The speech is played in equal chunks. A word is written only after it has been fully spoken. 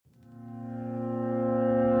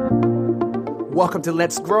Welcome to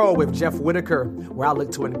Let's Grow with Jeff Whitaker, where I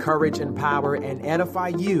look to encourage, empower, and edify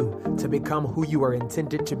you to become who you are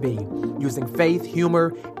intended to be. Using faith,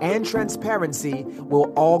 humor, and transparency,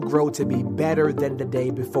 we'll all grow to be better than the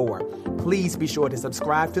day before. Please be sure to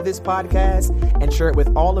subscribe to this podcast and share it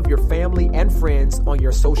with all of your family and friends on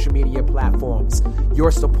your social media platforms.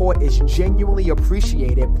 Your support is genuinely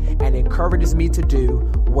appreciated and encourages me to do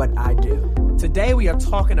what I do. Today we are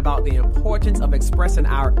talking about the importance of expressing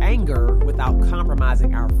our anger without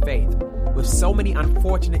compromising our faith. With so many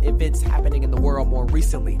unfortunate events happening in the world more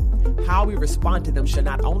recently, how we respond to them should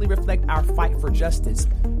not only reflect our fight for justice,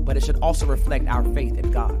 but it should also reflect our faith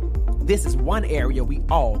in God. This is one area we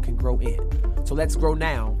all can grow in. So let's grow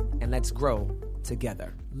now and let's grow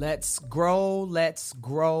together. Let's grow, let's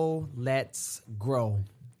grow, let's grow.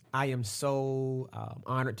 I am so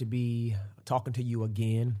honored to be talking to you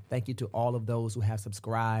again. Thank you to all of those who have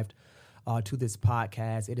subscribed to this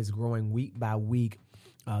podcast. It is growing week by week.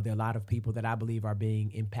 There are a lot of people that I believe are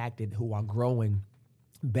being impacted who are growing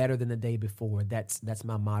better than the day before. That's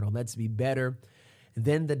my motto. Let's be better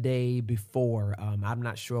than the day before. I'm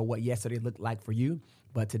not sure what yesterday looked like for you,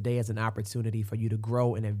 but today is an opportunity for you to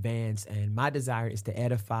grow and advance. And my desire is to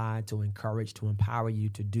edify, to encourage, to empower you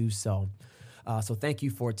to do so. So thank you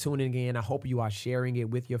for tuning in. I hope you are sharing it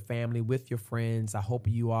with your family, with your friends. I hope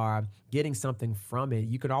you are getting something from it.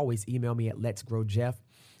 You can always email me at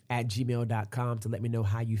letsgrowjeff@gmail.com to let me know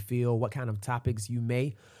how you feel, what kind of topics you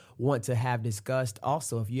may want to have discussed.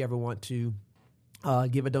 Also, if you ever want to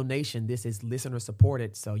give a donation, this is listener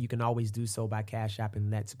supported, so you can always do so by Cash App and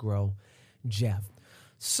Let's Grow Jeff.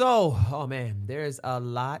 So, there's a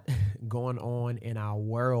lot going on in our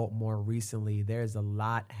world more recently. There's a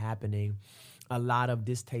lot happening, a lot of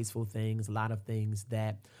distasteful things, a lot of things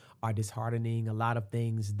that are disheartening, a lot of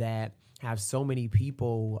things that have so many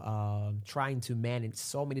people trying to manage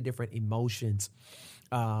so many different emotions.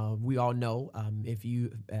 We all know,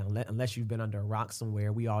 unless you've been under a rock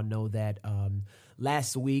somewhere, we all know that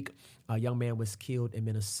last week a young man was killed in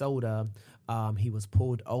Minnesota. He was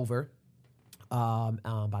pulled over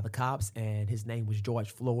by the cops, and his name was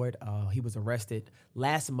George Floyd. He was arrested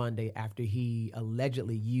last Monday after he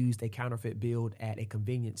allegedly used a counterfeit bill at a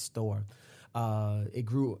convenience store. It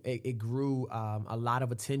grew a lot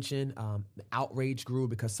of attention. Outrage grew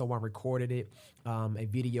because someone recorded it. A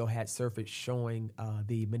video had surfaced showing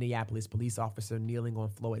the Minneapolis police officer kneeling on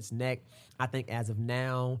Floyd's neck. I think as of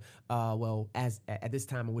now, at this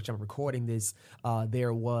time in which I'm recording this,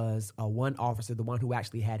 there was one officer, the one who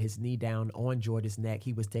actually had his knee down on George's neck.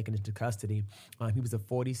 He was taken into custody. He was a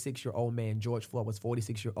 46-year-old man. George Floyd was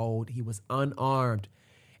 46-year-old. He was unarmed,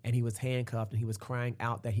 and he was handcuffed, and he was crying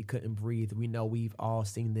out that he couldn't breathe. We know we've all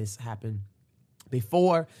seen this happen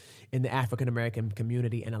before in the African-American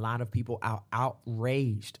community, and a lot of people are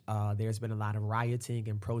outraged. There's been a lot of rioting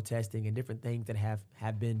and protesting and different things that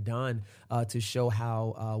have been done to show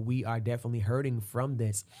how we are definitely hurting from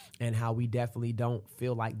this, and how we definitely don't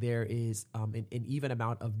feel like there is an even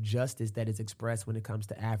amount of justice that is expressed when it comes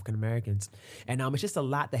to African-Americans. And it's just a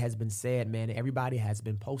lot that has been said, man. Everybody has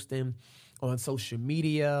been posting on social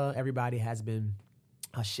media. Everybody has been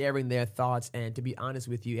sharing their thoughts. And to be honest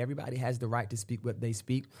with you, everybody has the right to speak what they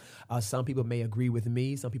speak. Some people may agree with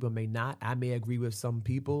me. Some people may not. I may agree with some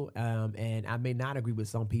people, and I may not agree with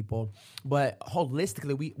some people. But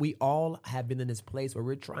holistically, we all have been in this place where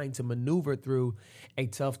we're trying to maneuver through a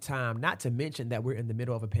tough time, not to mention that we're in the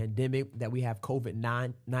middle of a pandemic, that we have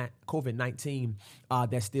COVID-19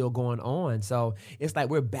 that's still going on. So it's like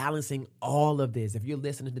we're balancing all of this. If you're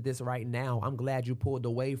listening to this right now, I'm glad you pulled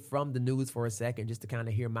away from the news for a second just to kind of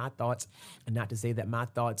hear my thoughts, and not to say that my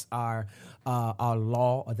thoughts are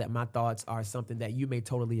law, or that my thoughts are something that you may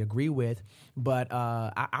totally agree with. But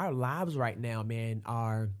our lives right now, man,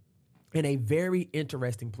 are in a very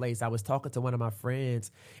interesting place. I was talking to one of my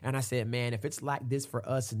friends, and I said, man, if it's like this for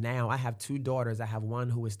us now, I have two daughters. I have one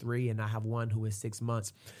who is 3, and I have one who is 6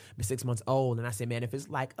 months old. And I said, man, if it's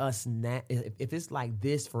like us now, if it's like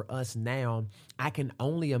this for us now, I can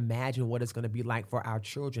only imagine what it's going to be like for our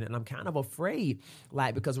children. And I'm kind of afraid,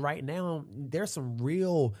 because right now there's some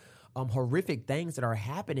real horrific things that are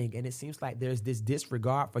happening, and it seems like there's this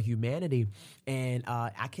disregard for humanity, and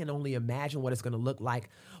I can only imagine what it's going to look like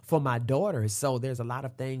for my daughters. So there's a lot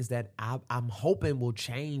of things that I'm hoping will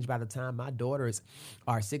change by the time my daughters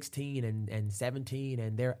are 16 and 17,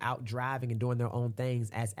 and they're out driving and doing their own things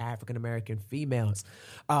as African-American females.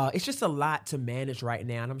 It's just a lot to manage right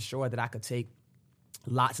now, and I'm sure that I could take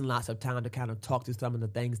lots and lots of time to kind of talk to some of the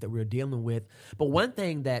things that we're dealing with. But one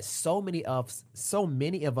thing that so many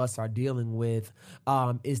of us are dealing with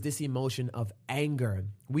is this emotion of anger.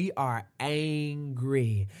 We are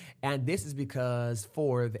angry. And this is because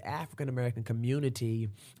for the African American community,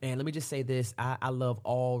 and let me just say this, I love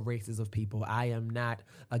all races of people. I am not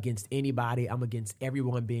against anybody. I'm against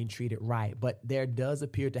everyone being treated right. But there does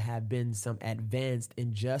appear to have been some advanced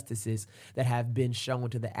injustices that have been shown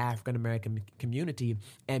to the African American community.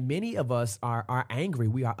 And many of us are angry.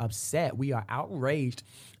 We are upset. We are outraged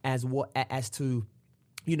as to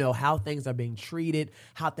how things are being treated,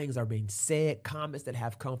 how things are being said, comments that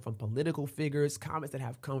have come from political figures, comments that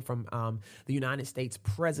have come from the United States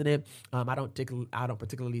president. I don't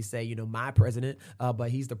particularly say, my president,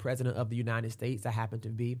 but he's the president of the United States. I happen to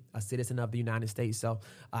be a citizen of the United States. So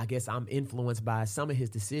I guess I'm influenced by some of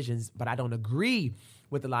his decisions, but I don't agree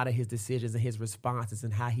with a lot of his decisions and his responses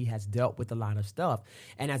and how he has dealt with a lot of stuff.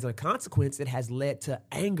 And as a consequence, it has led to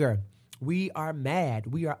anger. We are mad.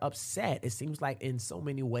 We are upset. It seems like in so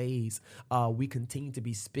many ways, we continue to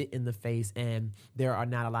be spit in the face, and there are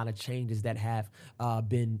not a lot of changes that have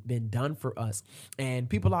been done for us. And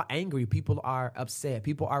people are angry. People are upset.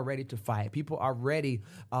 People are ready to fight. People are ready,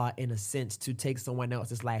 in a sense, to take someone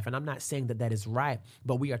else's life. And I'm not saying that that is right,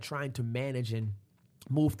 but we are trying to manage and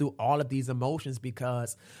move through all of these emotions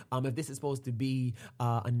because if this is supposed to be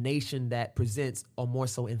a nation that presents, or more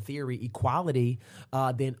so in theory, equality,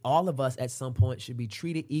 then all of us at some point should be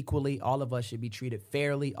treated equally. All of us should be treated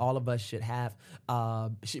fairly. All of us should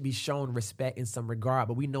be shown respect in some regard.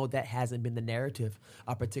 But we know that hasn't been the narrative,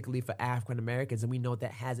 particularly for African Americans. And we know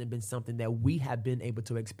that hasn't been something that we have been able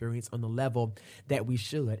to experience on the level that we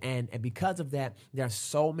should. And because of that, there are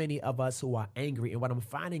so many of us who are angry. And what I'm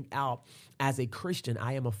finding out as a Christian,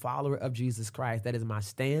 I am a follower of Jesus Christ. That is my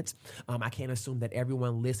stance. I can't assume that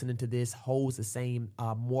everyone listening to this holds the same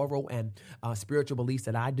moral and spiritual beliefs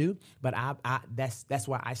that I do, but that's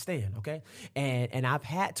where I stand. Okay, and I've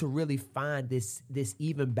had to really find this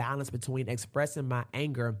even balance between expressing my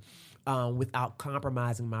anger without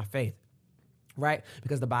compromising my faith. Right?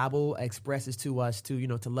 Because the Bible expresses to us to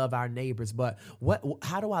love our neighbors. But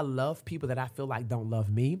how do I love people that I feel like don't love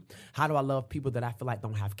me? How do I love people that I feel like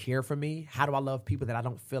don't have care for me? How do I love people that I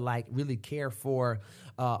don't feel like really care for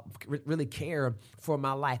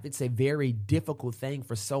my life? It's a very difficult thing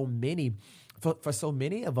for so many. For so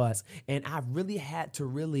many of us. And I've really had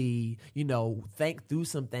to think through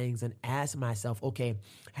some things and ask myself, okay,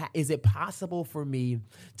 is it possible for me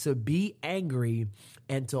to be angry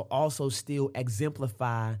and to also still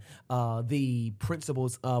exemplify the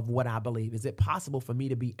principles of what I believe? Is it possible for me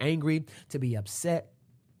to be angry, to be upset?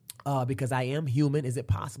 Because I am human. Is it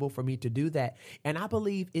possible for me to do that? And I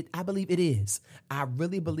believe it is. I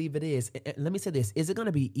really believe it is. And let me say this. Is it going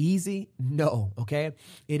to be easy? No. Okay.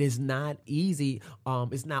 It is not easy.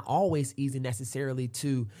 It's not always easy necessarily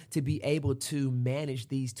to be able to manage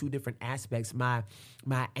these two different aspects. My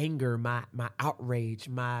anger, my outrage,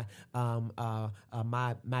 my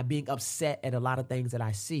being upset at a lot of things that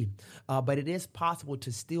I see. But it is possible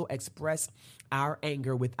to still express our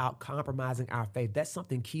anger without compromising our faith. That's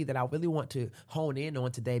something key that I really want to hone in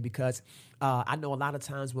on today, because I know a lot of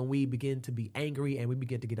times when we begin to be angry and we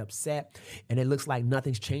begin to get upset and it looks like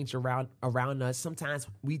nothing's changed around us, sometimes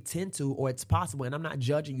we tend to, or it's possible, and I'm not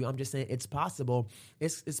judging you, I'm just saying it's possible.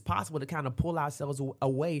 It's possible to kind of pull ourselves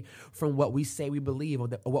away from what we say we believe or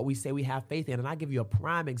what we say we have faith in. And I'll give you a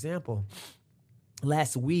prime example.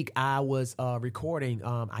 Last week, I was recording.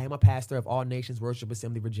 I am a pastor of All Nations Worship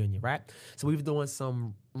Assembly, Virginia, right? So we were doing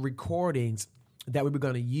some recordings that we were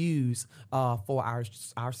going to use for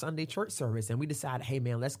our Sunday church service. And we decided, hey,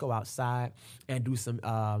 man, let's go outside and do some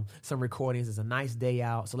recordings. It's a nice day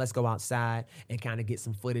out, so let's go outside and kind of get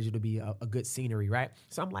some footage. It'll be a good scenery, right?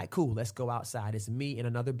 So I'm like, cool, let's go outside. It's me and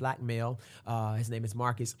another black male. His name is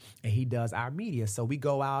Marcus, and he does our media. So we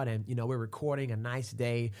go out and, we're recording a nice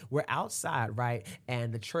day. We're outside, right?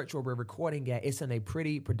 And the church where we're recording at, it's in a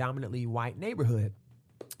pretty predominantly white neighborhood.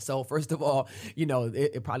 So first of all,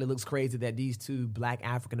 it probably looks crazy that these two black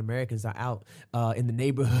African Americans are out in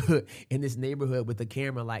this neighborhood with the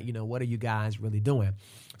camera, like, what are you guys really doing?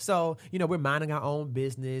 So, we're minding our own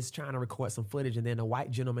business, trying to record some footage. And then a white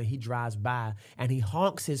gentleman, he drives by and he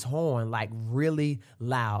honks his horn like really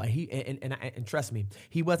loud. And trust me,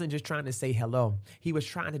 he wasn't just trying to say hello. He was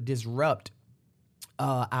trying to disrupt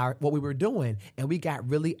what we were doing, and we got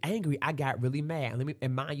really angry. I got really mad.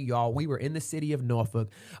 And mind you, y'all, we were in the city of Norfolk.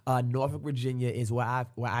 Norfolk, Virginia is where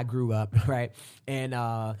I grew up, right? And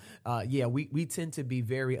we tend to be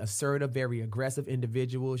very assertive, very aggressive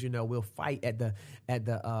individuals. We'll fight when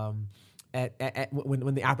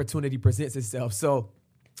the opportunity presents itself. So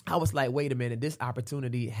I was like, wait a minute, this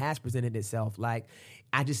opportunity has presented itself. Like,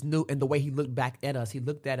 I just knew, and the way he looked back at us, he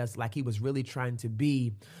looked at us like he was really trying to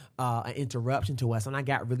be an interruption to us. And I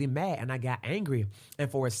got really mad and I got angry.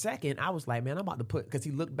 And for a second, I was like, man, I'm about to put, because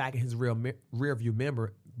he looked back at his rear view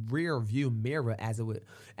mirror, as it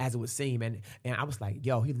would seem. And I was like,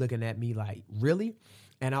 yo, he looking at me like, really?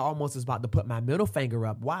 And I almost was about to put my middle finger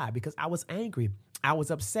up. Why? Because I was angry. I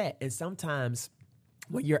was upset. And sometimes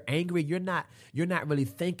when you're angry, you're not really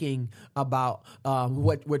thinking about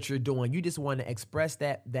what you're doing. You just want to express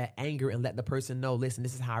that anger and let the person know, listen,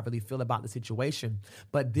 this is how I really feel about the situation.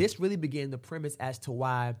 But this really began the premise as to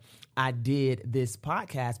why I did this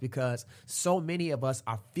podcast, because so many of us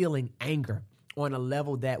are feeling anger on a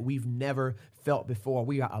level that we've never felt before.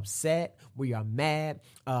 We are upset, we are mad,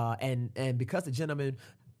 and because the gentleman,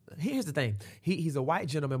 here's the thing, he's a white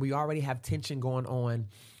gentleman, we already have tension going on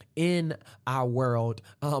in our world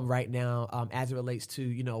right now as it relates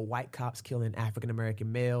to, white cops killing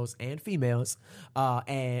African-American males and females.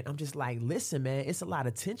 And I'm just like, listen, man, it's a lot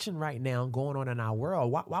of tension right now going on in our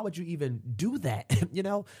world. Why would you even do that?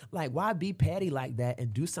 Like, why be petty like that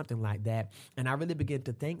and do something like that? And I really began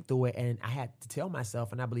to think through it, and I had to tell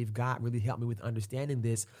myself, and I believe God really helped me with understanding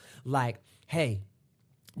this, like, hey,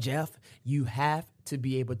 Jeff, you have to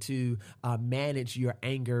be able to manage your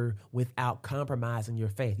anger without compromising your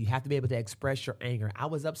faith. You have to be able to express your anger. I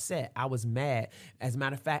was upset. I was mad. As a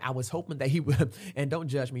matter of fact, I was hoping that he would, and don't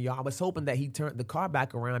judge me, y'all, I was hoping that he turned the car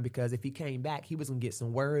back around, because if he came back, he was going to get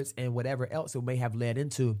some words and whatever else it may have led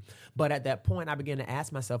into. But at that point, I began to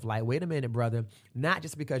ask myself, like, wait a minute, brother, not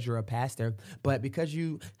just because you're a pastor, but because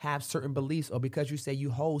you have certain beliefs, or because you say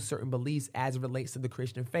you hold certain beliefs as it relates to the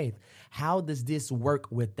Christian faith. How does this work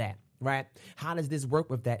with that? Right? How does this work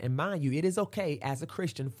with that? And mind you, it is okay as a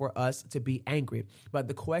Christian for us to be angry. But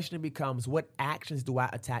the question becomes, what actions do I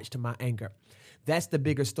attach to my anger? That's the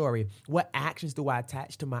bigger story. What actions do I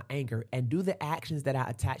attach to my anger? And do the actions that I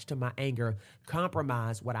attach to my anger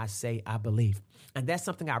compromise what I say I believe? And that's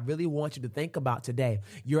something I really want you to think about today,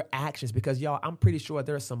 your actions, because y'all, I'm pretty sure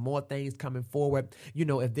there are some more things coming forward.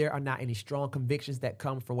 If there are not any strong convictions that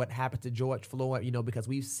come from what happened to George Floyd, because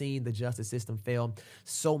we've seen the justice system fail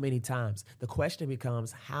so many times. The question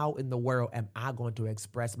becomes, how in the world am I going to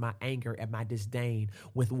express my anger and my disdain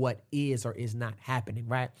with what is or is not happening,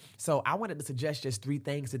 right? So I wanted to suggest just 3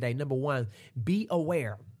 things today. Number 1, be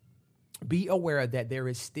aware. Be aware that there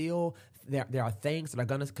is still there are things that are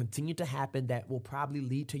going to continue to happen that will probably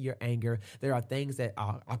lead to your anger. There are things that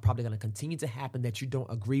are probably going to continue to happen that you don't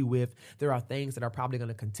agree with. There are things that are probably going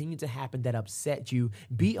to continue to happen that upset you.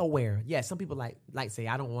 Be aware. Yeah, some people like say,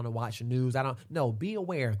 I don't want to watch the news. No, be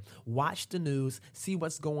aware. Watch the news. See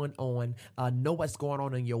what's going on. Know what's going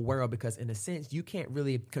on in your world, because in a sense, you can't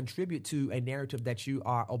really contribute to a narrative that you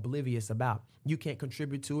are oblivious about. You can't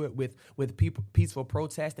contribute to it with peaceful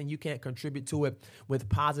protesting. You can't contribute to it with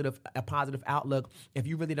a positive outlook if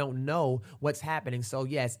you really don't know what's happening. So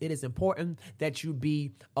yes, it is important that you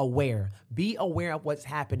be aware. Be aware of what's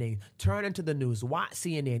happening. Turn into the news. Watch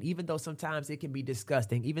CNN, even though sometimes it can be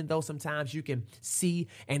disgusting, even though sometimes you can see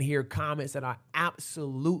and hear comments that are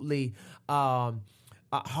absolutely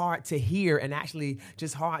hard to hear, and actually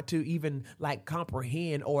just hard to even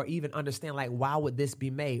comprehend or even understand, why would this be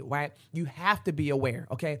made, right? You have to be aware,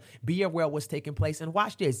 okay? Be aware of what's taking place, and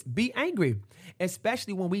watch this. Be angry,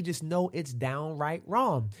 especially when we just know it's downright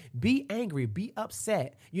wrong. Be angry, be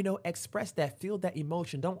upset, express that, feel that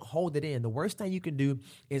emotion. Don't hold it in. The worst thing you can do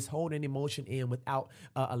is hold an emotion in without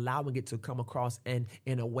allowing it to come across in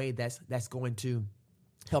a way that's going to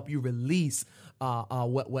help you release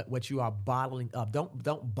what you are bottling up.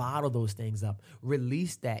 Don't bottle those things up.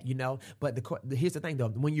 Release that, But here's the thing, though.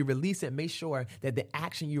 When you release it, make sure that the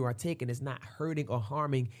action you are taking is not hurting or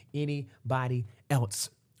harming anybody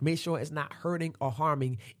else. Make sure it's not hurting or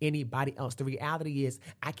harming anybody else. The reality is,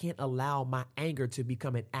 I can't allow my anger to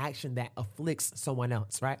become an action that afflicts someone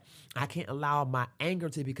else, right? I can't allow my anger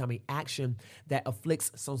to become an action that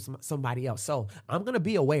afflicts somebody else. So I'm going to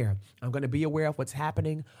be aware. I'm going to be aware of what's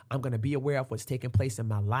happening. I'm going to be aware of what's taking place in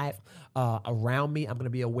my life around me. I'm going to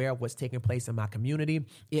be aware of what's taking place in my community.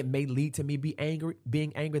 It may lead to me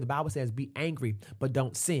being angry. The Bible says be angry, but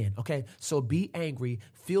don't sin, okay? So be angry,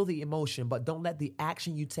 feel the emotion, but don't let the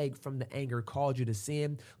action you take from the anger cause you to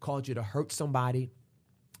sin, cause you to hurt somebody,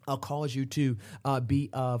 or cause you to be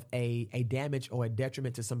of a damage or a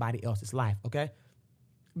detriment to somebody else's life, okay?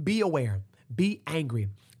 Be aware. be angry,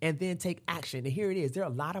 and then take action. And here it is. There are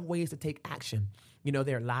a lot of ways to take action.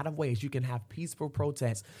 There are a lot of ways. You can have peaceful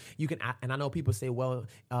protests. And I know people say, well,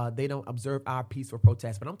 they don't observe our peaceful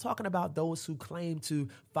protests, but I'm talking about those who claim to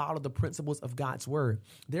follow the principles of God's word.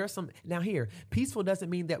 Now here, peaceful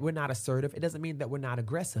doesn't mean that we're not assertive. It doesn't mean that we're not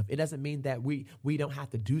aggressive. It doesn't mean that we don't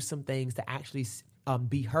have to do some things to actually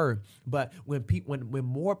be heard. But when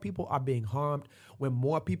more people are being harmed, when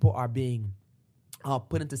more people are being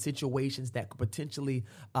put into situations that could potentially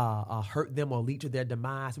hurt them or lead to their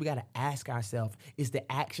demise, we got to ask ourselves, is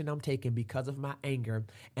the action I'm taking because of my anger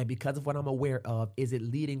and because of what I'm aware of, is it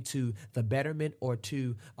leading to the betterment or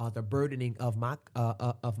to the burdening of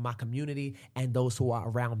my community and those who are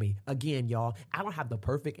around me? Again, y'all, I don't have the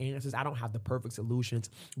perfect answers. I don't have the perfect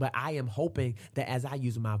solutions, but I am hoping that as I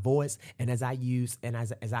use my voice and as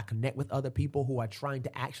I connect with other people who are trying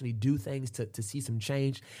to actually do things to see some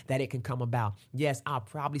change, that it can come about. Yes, I'll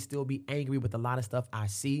probably still be angry with a lot of stuff I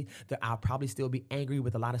see. That I'll probably still be angry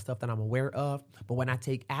with a lot of stuff that I'm aware of. But when I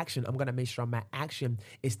take action, I'm going to make sure my action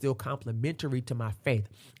is still complementary to my faith.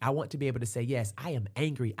 I want to be able to say, yes, I am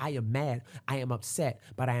angry, I am mad, I am upset,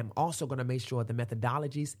 but I am also going to make sure the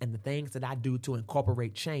methodologies and the things that I do to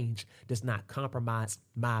incorporate change does not compromise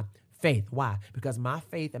my faith. Why? Because my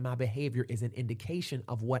faith and my behavior is an indication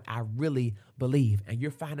of what I really believe. And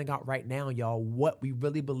you're finding out right now, y'all, what we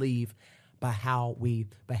really believe by how we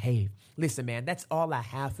behave. Listen, man, that's all I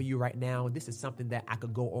have for you right now. This is something that I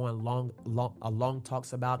could go on long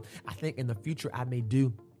talks about. I think in the future I may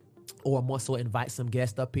do, or more so invite some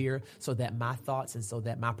guests up here so that my thoughts and so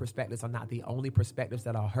that my perspectives are not the only perspectives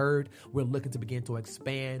that are heard. We're looking to begin to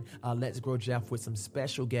expand Let's Grow Jeff with some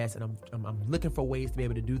special guests, and I'm looking for ways to be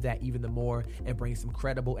able to do that even the more and bring some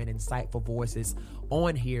credible and insightful voices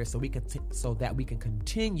on here so that we can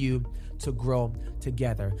continue to grow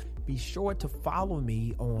together. Be sure to follow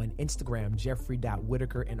me on Instagram,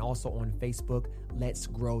 Jeffrey.Whitaker, and also on Facebook, Let's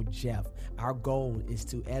Grow Jeff. Our goal is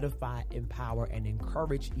to edify, empower, and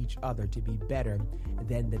encourage each other to be better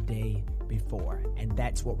than the day before. And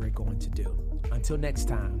that's what we're going to do. Until next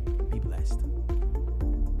time, be blessed.